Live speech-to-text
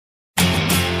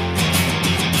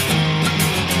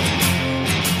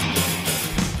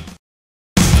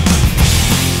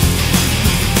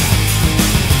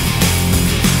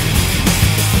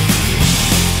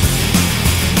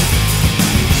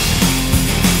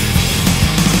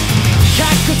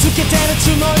るつ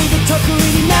もりで得意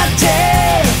になって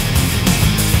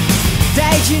大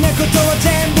事なことは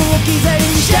全部置き去り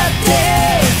にしちゃって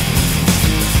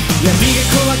闇が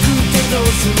怖くてどう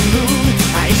する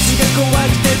あいつが怖く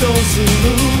てどうする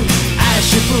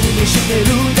足踏みして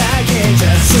るだけじ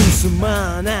ゃ進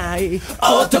まない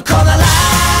男なら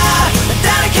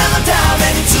誰かのた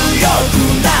めに強く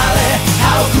なれ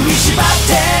歯を食いしばっ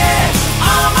て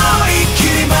思いっき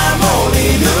り守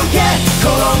り抜け転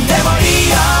んでもいい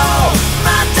よ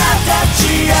また立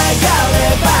ち上がれ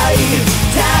ばいい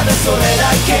ただそれ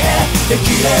だけで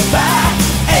きれば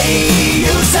英雄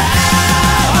さ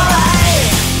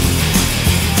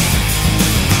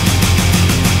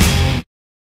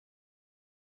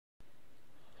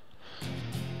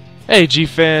Hey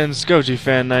G-Fans,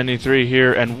 GojiFan93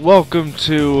 here, and welcome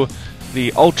to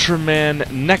the Ultraman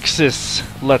Nexus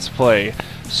Let's Play.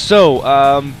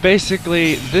 So,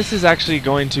 basically, this is actually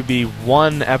going to be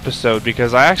one episode,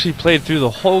 because I actually played through the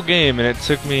whole game, and it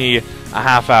took me a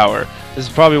half hour. This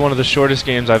is probably one of the shortest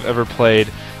games I've ever played,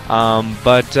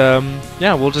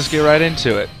 yeah, we'll just get right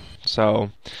into it. So,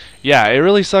 yeah, it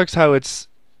really sucks how it's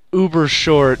uber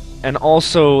short, and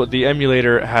also the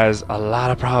emulator has a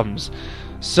lot of problems.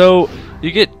 So you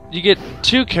get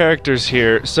two characters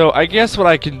here. So I guess what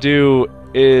I can do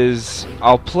is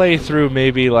I'll play through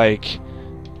maybe like, you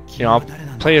know, I'll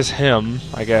play as him,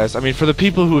 I guess. I mean, for the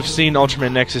people who have seen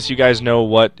Ultraman Nexus, you guys know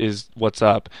what's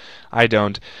up. I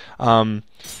don't. But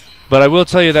I will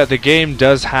tell you that the game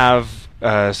does have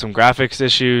some graphics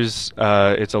issues.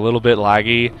 It's a little bit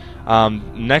laggy.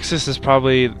 Nexus is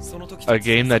probably a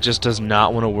game that just does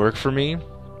not want to work for me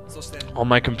on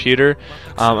my computer.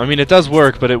 I mean, it does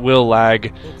work, but it will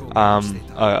lag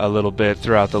a little bit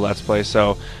throughout the Let's Play.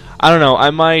 So I don't know.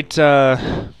 I might.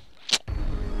 I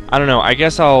don't know. I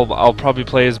guess I'll probably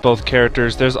play as both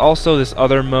characters. There's also this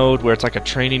other mode where it's like a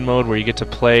training mode where you get to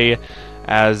play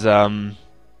as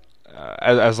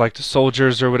like the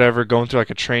soldiers or whatever, going through like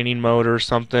a training mode or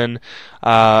something.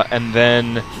 And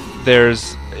then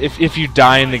there's if you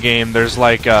die in the game, there's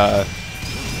like a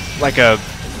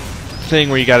thing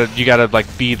where you gotta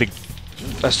like be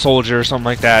a soldier or something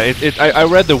like that. I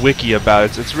read the wiki about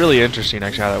it. It's really interesting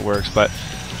actually how that works. But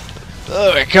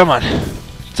come on,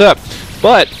 what's up?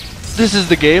 But this is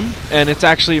the game, and it's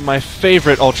actually my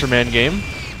favorite Ultraman game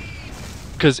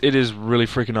because it is really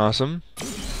freaking awesome.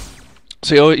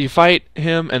 So you fight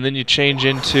him, and then you change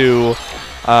into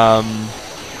I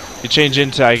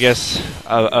guess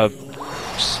a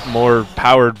more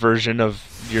powered version of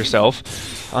yourself.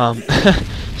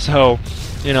 So,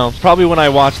 you know, probably when I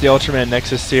watch the Ultraman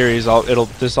Nexus series,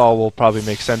 this all will probably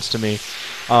make sense to me.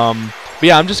 But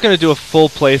yeah, I'm just gonna do a full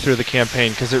playthrough of the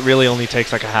campaign because it really only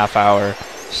takes like a half hour.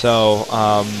 So,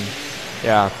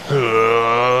 yeah.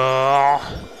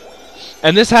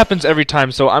 And this happens every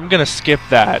time, so I'm gonna skip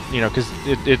that, you know, because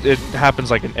it happens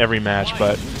like in every match.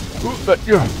 But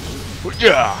yeah,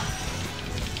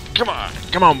 come on,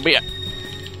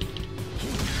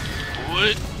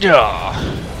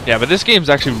 yeah. Yeah, but this game's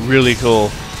actually really cool.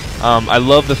 I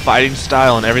love the fighting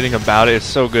style and everything about it. It's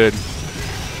so good.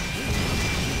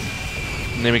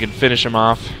 And then we can finish him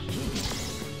off.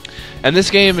 And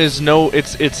this game is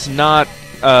it's not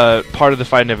part of the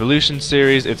Fight and Evolution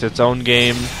series. It's its own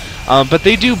game. But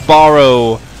they do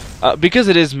borrow because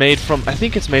it is made from. I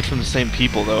think it's made from the same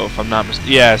people though, if I'm not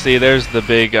mistaken. Yeah, see, there's the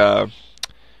big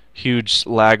huge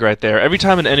lag right there. Every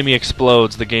time an enemy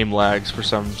explodes, the game lags for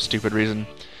some stupid reason.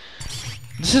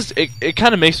 This is it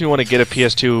kind of makes me want to get a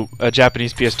PS2, a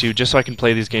Japanese PS2, just so I can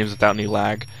play these games without any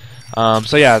lag.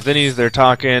 So yeah, then they're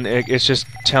talking. It's just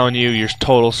telling you your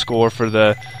total score for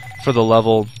the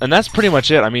level, and that's pretty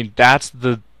much it. I mean, that's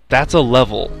a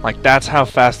level. Like, that's how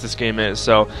fast this game is.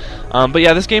 So, but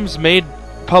yeah, this game's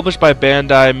published by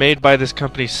Bandai, made by this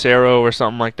company Sero or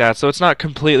something like that. So it's not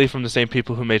completely from the same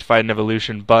people who made Fight and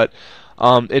Evolution, but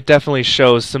it definitely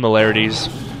shows similarities.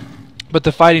 But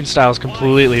the fighting style is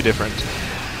completely different.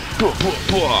 Oh,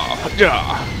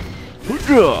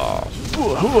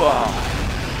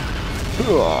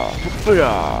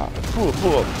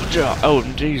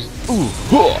 jeez.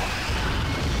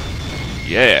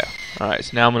 Yeah. Alright,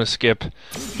 so now I'm going to skip.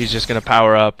 He's just going to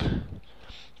power up.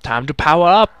 Time to power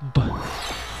up!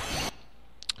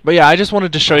 But yeah, I just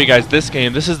wanted to show you guys this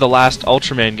game. This is the last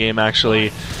Ultraman game, actually,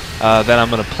 that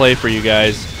I'm going to play for you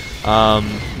guys.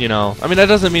 You know, I mean, that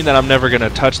doesn't mean that I'm never going to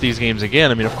touch these games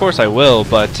again. I mean, of course I will,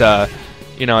 but,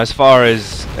 you know, as far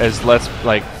as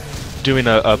doing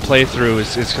a playthrough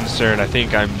is concerned, I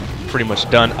think I'm pretty much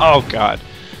done. Oh, God.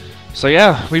 So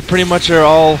yeah, we pretty much are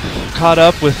all caught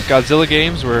up with Godzilla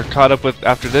games. We're caught up with,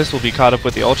 after this, we'll be caught up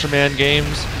with the Ultraman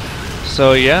games.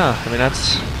 So yeah, I mean,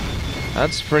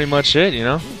 that's pretty much it, you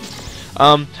know.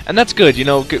 And that's good, you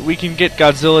know. We can get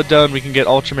Godzilla done, we can get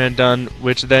Ultraman done,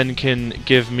 which then can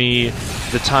give me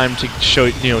the time to show,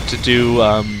 you know, to do,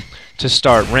 to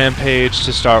start Rampage,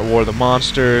 to start War of the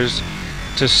Monsters,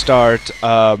 to start,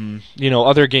 you know,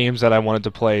 other games that I wanted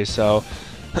to play. So,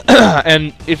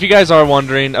 and if you guys are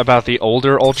wondering about the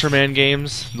older Ultraman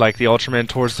games, like the Ultraman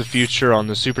Towards the Future on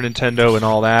the Super Nintendo and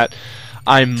all that,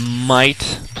 I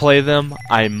might play them.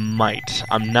 I might.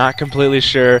 I'm not completely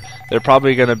sure. They're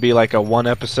probably going to be like a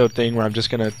one-episode thing where I'm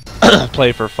just going to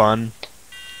play for fun.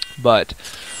 But,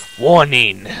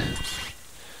 warning!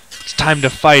 It's time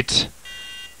to fight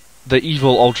the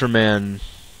evil Ultraman,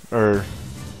 or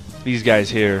these guys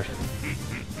here.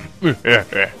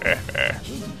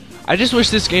 I just wish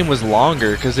this game was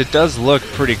longer, because it does look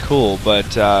pretty cool,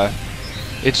 but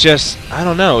it's just, I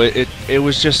don't know, it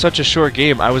was just such a short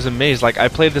game. I was amazed. Like, I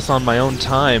played this on my own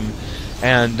time,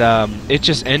 and it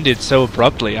just ended so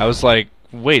abruptly. I was like,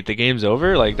 wait, the game's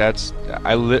over? Like, that's,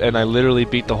 I literally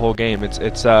beat the whole game.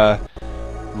 It's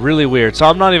really weird. So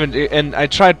I'm not even, and I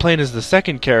tried playing as the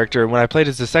second character, and when I played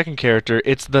as the second character,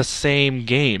 it's the same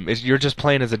game. You're just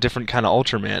playing as a different kind of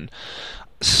Ultraman.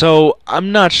 So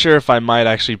I'm not sure if I might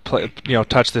actually play, you know,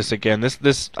 touch this again.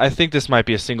 I think this might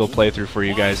be a single playthrough for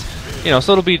you guys. You know,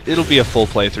 so it'll be a full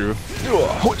playthrough.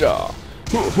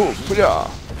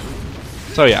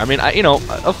 So yeah, I mean, you know,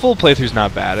 a full playthrough's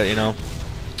not bad. You know,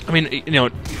 I mean, you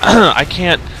know, I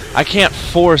can't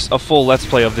force a full Let's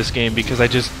Play of this game because I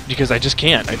just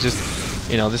can't.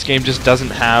 You know, this game just doesn't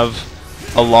have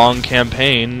a long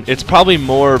campaign. It's probably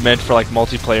more meant for like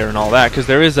multiplayer and all that, because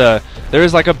there is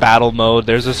like a battle mode,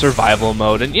 there's a survival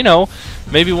mode, and you know,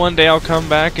 maybe one day I'll come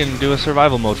back and do a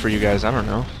survival mode for you guys. I don't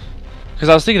know, because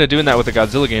I was thinking of doing that with the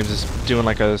Godzilla games, is doing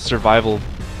like a survival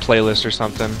playlist or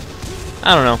something.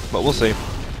 I don't know, but we'll see.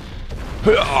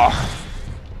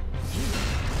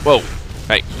 Whoa!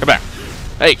 Hey, come back!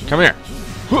 Hey, come here!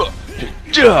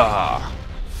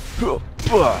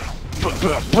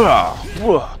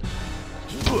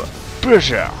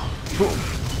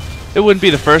 It wouldn't be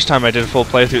the first time I did a full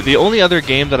playthrough. The only other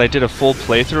game that I did a full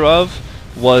playthrough of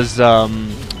was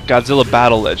Godzilla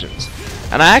Battle Legends.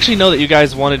 And I actually know that you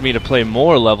guys wanted me to play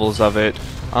more levels of it,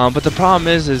 but the problem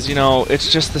is, you know,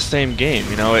 it's just the same game.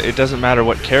 You know, it doesn't matter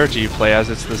what character you play as.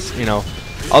 It's this, you know.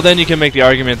 Oh, then you can make the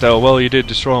argument though. Well, you did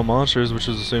Destroy All Monsters, which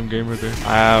is the same game right there.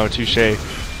 Oh, touche.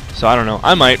 So I don't know.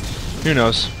 I might. Who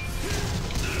knows?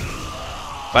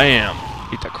 Bam!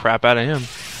 Beat the crap out of him.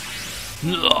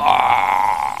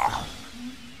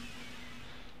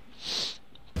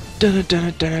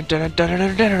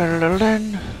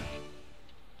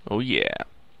 Oh yeah.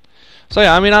 So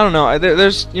yeah, I mean, I don't know.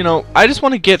 There's, you know, I just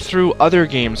want to get through other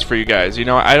games for you guys. You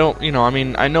know, I don't, you know, I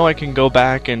mean, I know I can go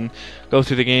back and go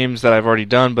through the games that I've already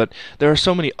done, but there are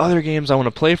so many other games I want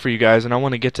to play for you guys, and I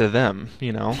want to get to them.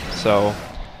 You know, so.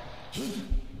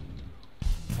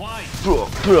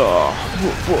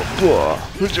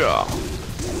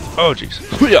 Oh jeez.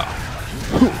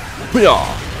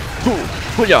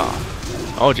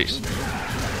 Oh jeez.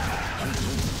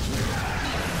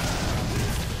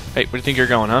 Hey, where do you think you're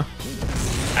going, huh?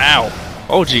 Ow!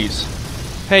 Oh jeez.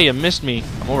 Hey, you missed me.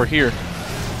 I'm over here.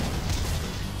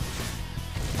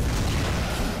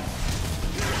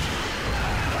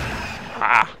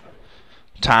 Ah!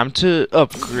 Time to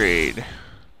upgrade.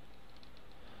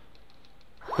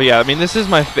 But yeah, I mean, this is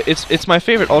my it's my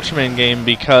favorite Ultraman game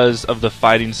because of the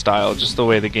fighting style, just the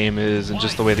way the game is, and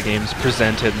just the way the game's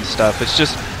presented and stuff. It's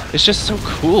just so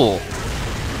cool.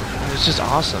 It's just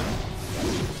awesome.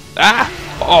 Ah!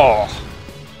 Oh!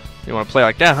 You want to play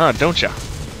like that, huh? Don't ya?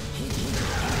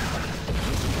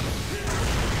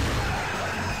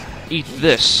 Eat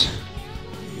this.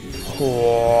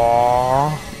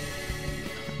 Oh.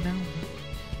 No.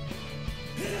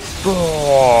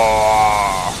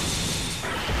 Oh.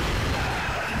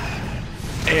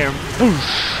 And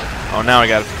boosh. Oh, now I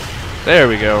got it. There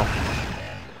we go.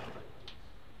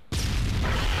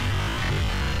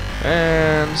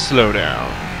 And slow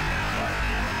down.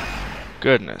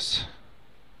 Goodness.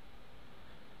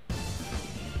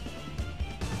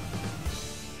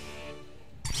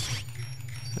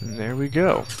 And there we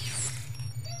go.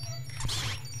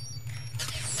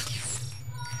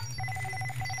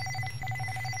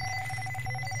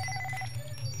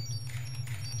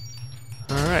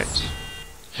 Alright.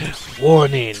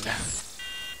 Warning!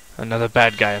 Another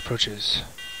bad guy approaches.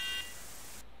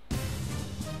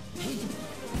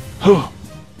 I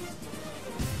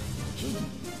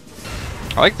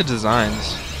like the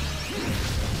designs.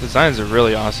 Designs are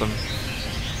really awesome.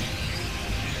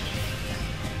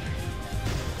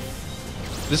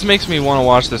 This makes me want to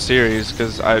watch the series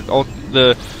because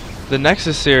the the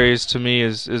Nexus series to me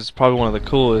is probably one of the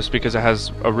coolest because it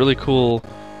has a really cool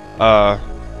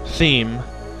theme,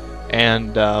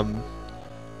 and alright.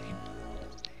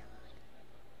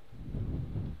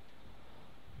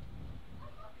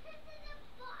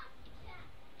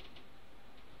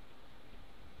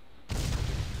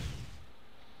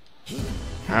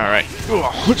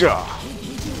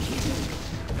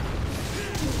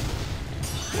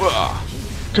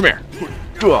 Come here.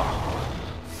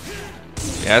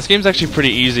 Yeah, this game's actually pretty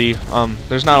easy.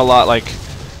 There's not a lot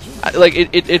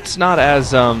it's not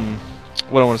as what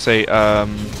do I want to say,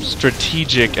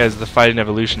 strategic as the Fighting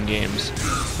Evolution games.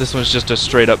 This one's just a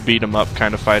straight up beat 'em up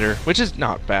kind of fighter, which is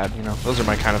not bad. You know, those are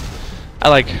my kind of. I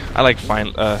like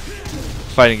fighting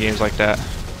games like that.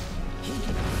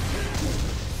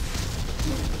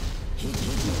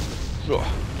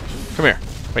 Come here.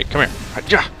 Wait, come here.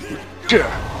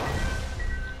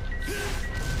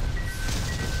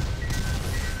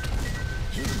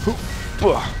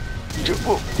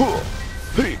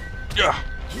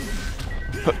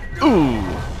 Ooh.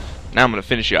 Now I'm gonna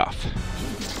finish you off.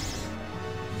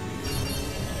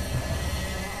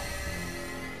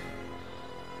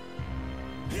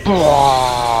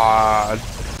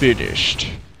 Finished.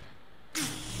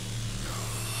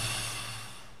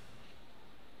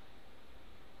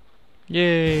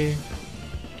 Yay.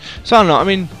 So I don't know, I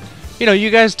mean, you know, you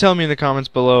guys tell me in the comments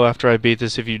below after I beat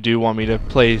this if you do want me to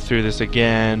play through this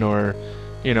again, or,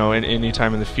 you know, any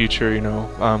time in the future, you know.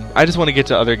 I just want to get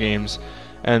to other games,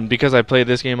 and because I played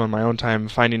this game on my own time,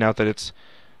 finding out that it's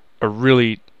a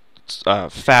really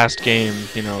fast game,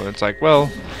 you know, it's like,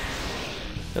 well,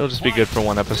 it'll just be good for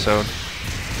one episode.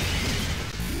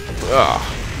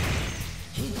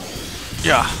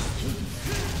 Yeah.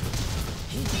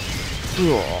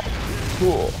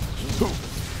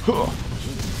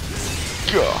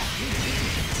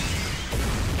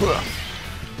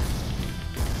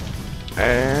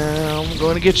 And I'm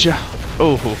going to get you.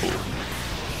 Oh,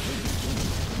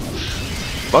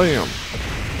 bam.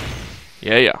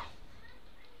 Yeah.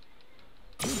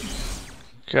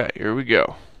 Okay, here we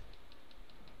go.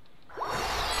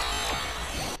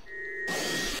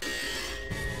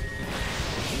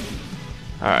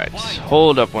 Alright,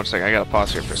 hold up one second. I gotta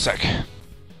pause here for a sec.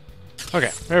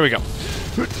 Okay, there we go.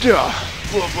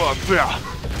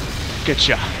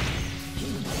 Getcha.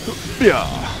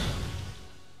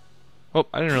 Oh,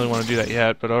 I didn't really want to do that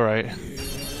yet, but alright.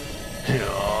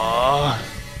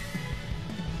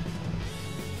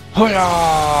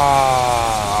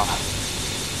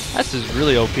 This is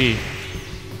really OP.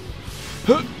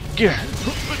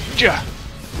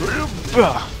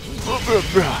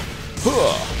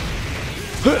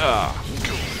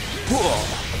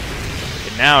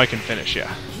 And now I can finish,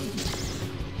 yeah.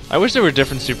 I wish there were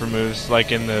different super moves,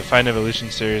 like in the Fighting Evolution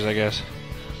series, I guess.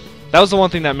 That was the one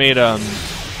thing that made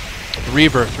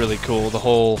Rebirth really cool, the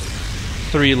whole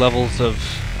 3 levels of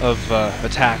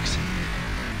attacks.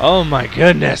 Oh my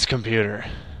goodness, computer.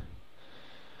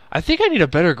 I think I need a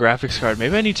better graphics card.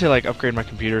 Maybe I need to like upgrade my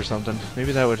computer or something.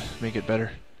 Maybe that would make it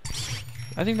better.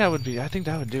 I think that would do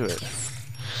it.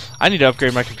 I need to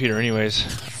upgrade my computer anyways.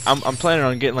 I'm planning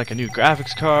on getting like a new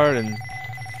graphics card and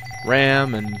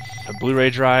RAM and a Blu-ray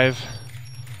drive.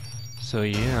 So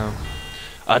yeah.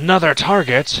 Another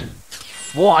target.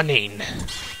 Warning.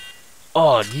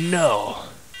 Oh no.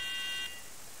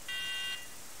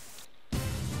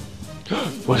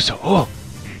 What is that? Oh.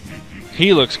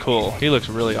 He looks cool. He looks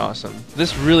really awesome.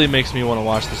 This really makes me want to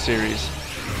watch the series.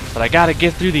 But I gotta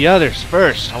get through the others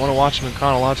first. I want to watch them in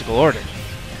chronological order.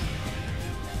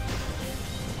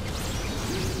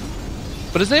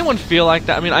 But does anyone feel like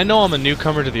that? I mean, I know I'm a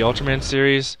newcomer to the Ultraman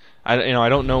series. I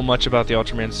don't know much about the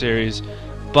Ultraman series,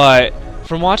 but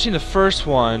from watching the first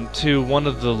one to one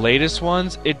of the latest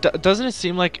ones, doesn't it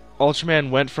seem like Ultraman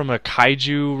went from a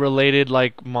kaiju-related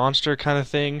like monster kind of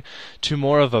thing to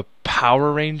more of a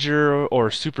Power Ranger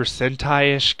or Super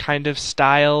Sentai-ish kind of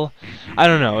style? I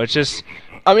don't know. It's just,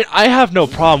 I mean, I have no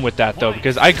problem with that though,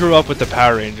 because I grew up with the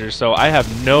Power Rangers, so I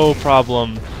have no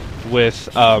problem with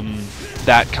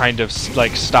that kind of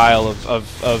like style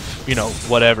of you know,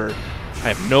 whatever. I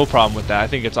have no problem with that. I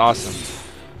think it's awesome.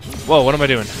 Whoa, what am I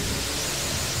doing?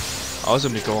 Oh, this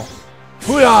is gonna be cool.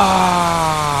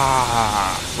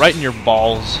 Hoo-yah! Right in your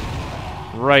balls.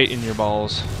 Right in your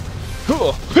balls.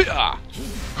 Oh,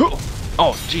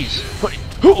 jeez.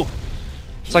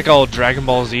 It's like all Dragon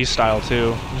Ball Z style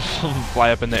too.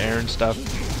 Fly up in the air and stuff.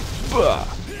 Oh,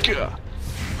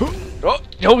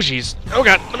 jeez. Oh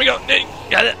god, let me go.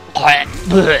 Got it.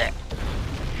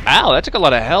 Ow, that took a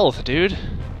lot of health, dude.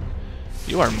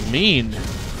 You are mean.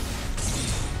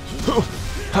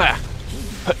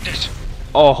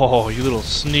 Oh, you little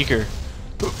sneaker.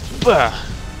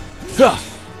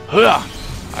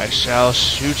 I shall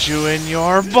shoot you in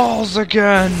your balls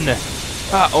again.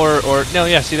 No,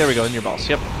 yeah, see, there we go, in your balls.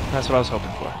 Yep, that's what I was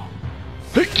hoping for.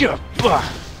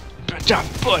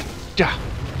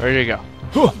 There you go.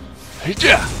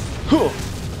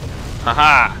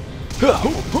 Haha.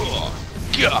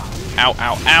 Ow,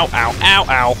 ow, ow, ow, ow,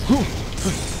 ow.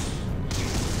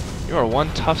 You are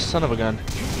one tough son of a gun.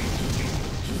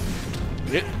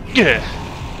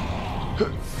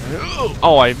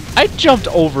 Oh, I jumped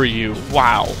over you.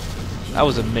 Wow. That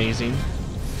was amazing.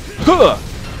 Are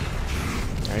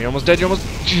you almost dead? You're almost...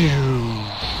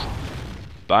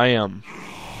 Bam.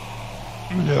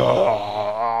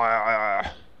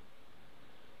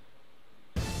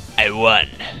 I won.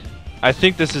 I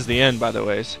think this is the end, by the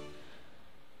ways.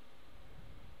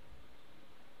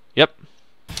 Yep.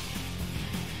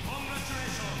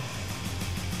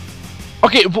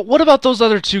 Okay, but what about those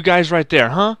other two guys right there,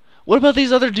 huh? What about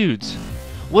these other dudes?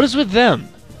 What is with them?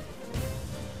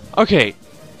 Okay.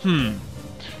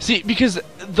 See, because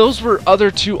those were other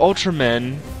two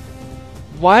Ultramen.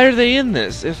 Why are they in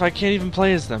this if I can't even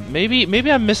play as them?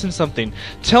 Maybe I'm missing something.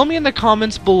 Tell me in the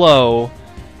comments below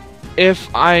if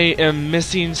I am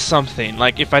missing something.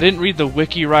 Like if I didn't read the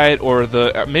wiki right, or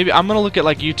maybe I'm gonna look at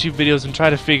like YouTube videos and try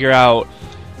to figure out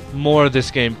more of this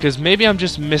game, because maybe I'm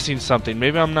just missing something.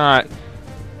 Maybe I'm not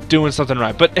doing something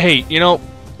right. But hey, you know,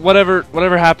 whatever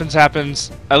happens.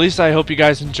 At least I hope you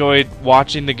guys enjoyed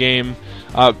watching the game.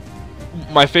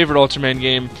 My favorite Ultraman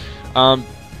game.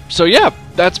 So yeah,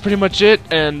 that's pretty much it,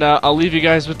 and I'll leave you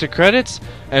guys with the credits.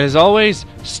 And as always,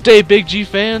 stay big G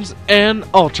fans and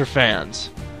Ultra fans.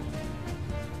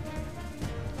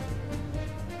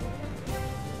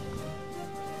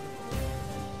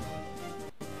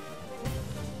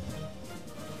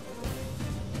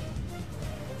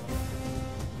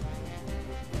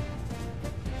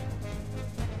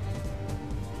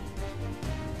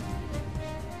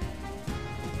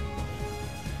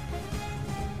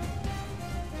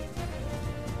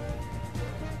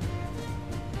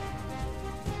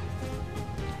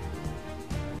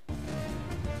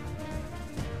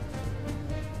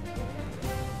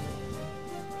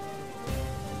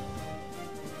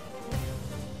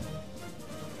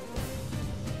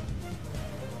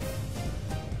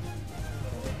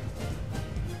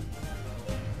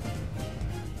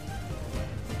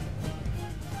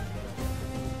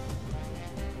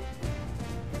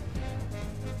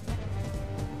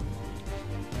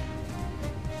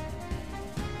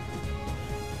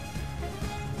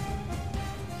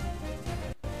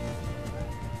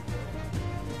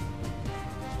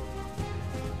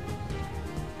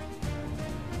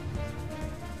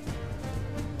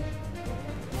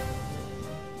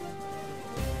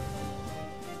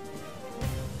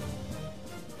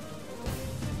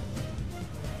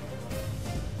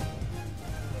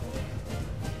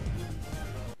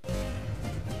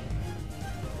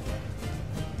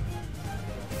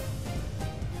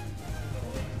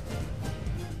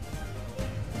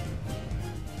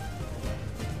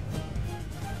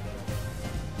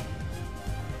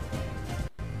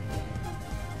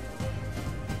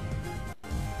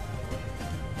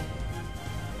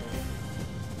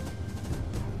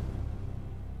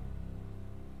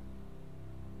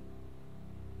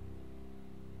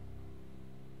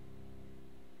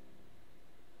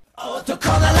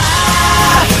 Autocolor